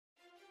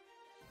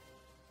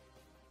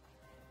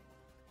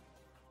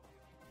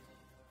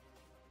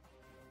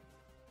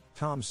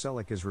Tom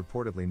Selleck is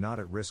reportedly not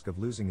at risk of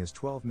losing his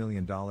 $12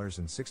 million and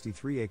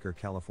 63-acre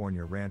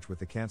California ranch with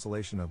the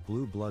cancellation of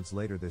Blue Bloods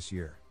later this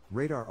year,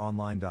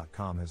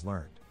 RadarOnline.com has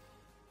learned.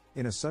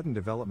 In a sudden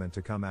development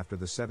to come after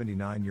the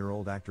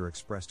 79-year-old actor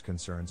expressed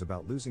concerns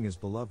about losing his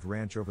beloved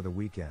ranch over the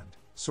weekend,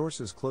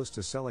 sources close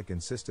to Selleck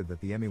insisted that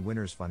the Emmy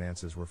winner's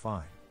finances were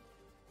fine.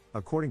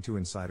 According to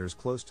insiders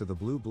close to the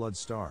Blue Bloods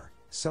star,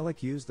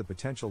 Selleck used the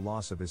potential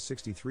loss of his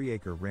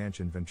 63-acre ranch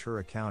in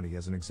Ventura County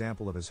as an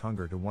example of his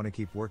hunger to want to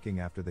keep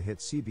working after the hit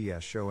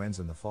CBS show ends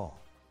in the fall.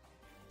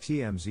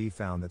 TMZ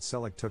found that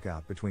Selleck took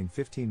out between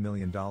 $15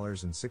 million and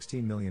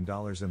 $16 million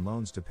in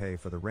loans to pay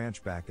for the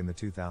ranch back in the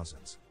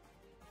 2000s.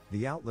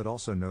 The outlet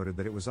also noted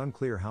that it was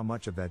unclear how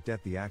much of that debt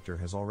the actor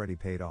has already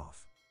paid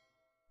off.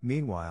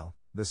 Meanwhile,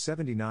 the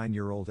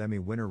 79-year-old Emmy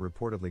winner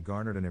reportedly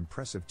garnered an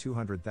impressive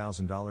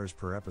 $200,000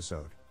 per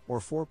episode, or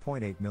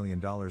 $4.8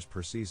 million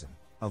per season,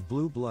 of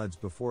Blue Bloods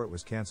before it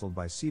was cancelled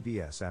by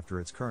CBS after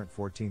its current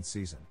 14th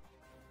season.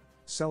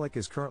 Selleck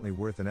is currently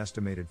worth an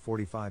estimated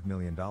 $45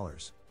 million,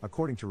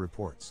 according to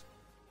reports.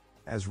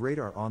 As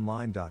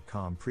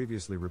RadarOnline.com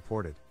previously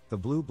reported, the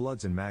Blue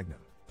Bloods and Magnum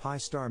Pie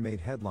star made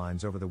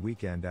headlines over the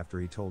weekend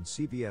after he told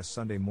CBS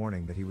Sunday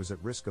Morning that he was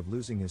at risk of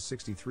losing his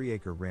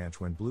 63-acre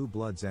ranch when Blue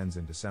Bloods ends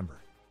in December.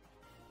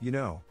 "You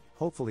know,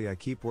 hopefully I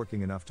keep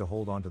working enough to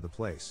hold on to the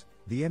place,"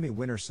 the Emmy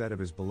winner said of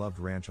his beloved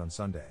ranch on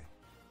Sunday.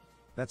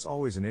 "That's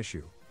always an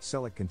issue,"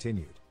 Selleck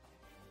continued.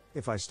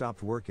 "If I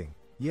stopped working,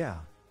 yeah.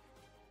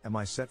 Am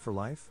I set for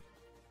life?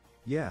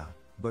 Yeah,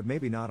 but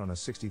maybe not on a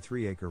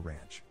 63-acre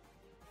ranch."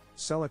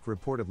 Selleck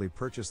reportedly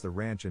purchased the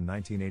ranch in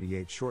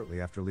 1988 shortly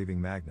after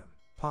leaving Magnum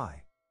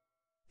Pie.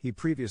 He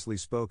previously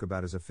spoke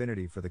about his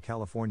affinity for the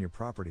California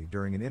property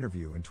during an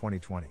interview in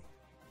 2020.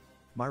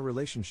 "My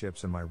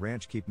relationships and my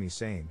ranch keep me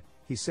sane,"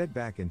 he said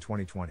back in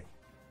 2020.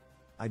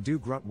 "I do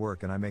grunt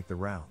work and I make the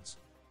rounds.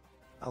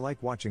 I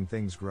like watching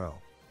things grow.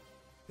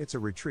 It's a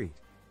retreat."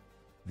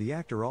 The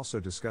actor also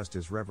discussed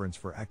his reverence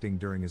for acting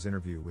during his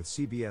interview with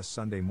CBS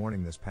Sunday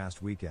Morning this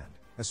past weekend,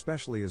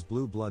 especially as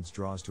Blue Bloods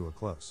draws to a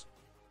close.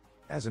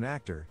 "As an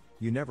actor,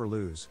 you never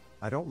lose.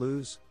 I don't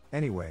lose,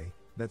 anyway,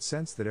 that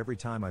sense that every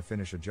time I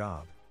finish a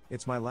job,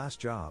 it's my last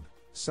job,"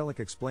 Selleck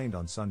explained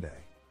on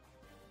Sunday.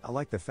 "I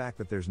like the fact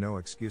that there's no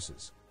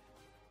excuses.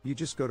 You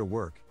just go to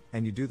work,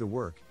 and you do the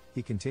work,"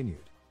 he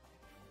continued.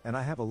 "And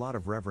I have a lot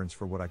of reverence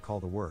for what I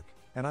call the work,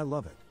 and I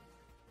love it.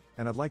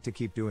 And I'd like to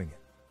keep doing it."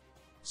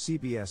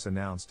 CBS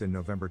announced in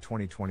November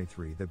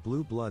 2023 that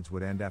Blue Bloods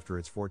would end after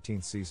its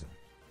 14th season.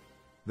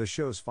 The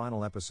show's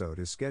final episode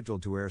is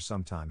scheduled to air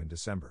sometime in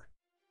December.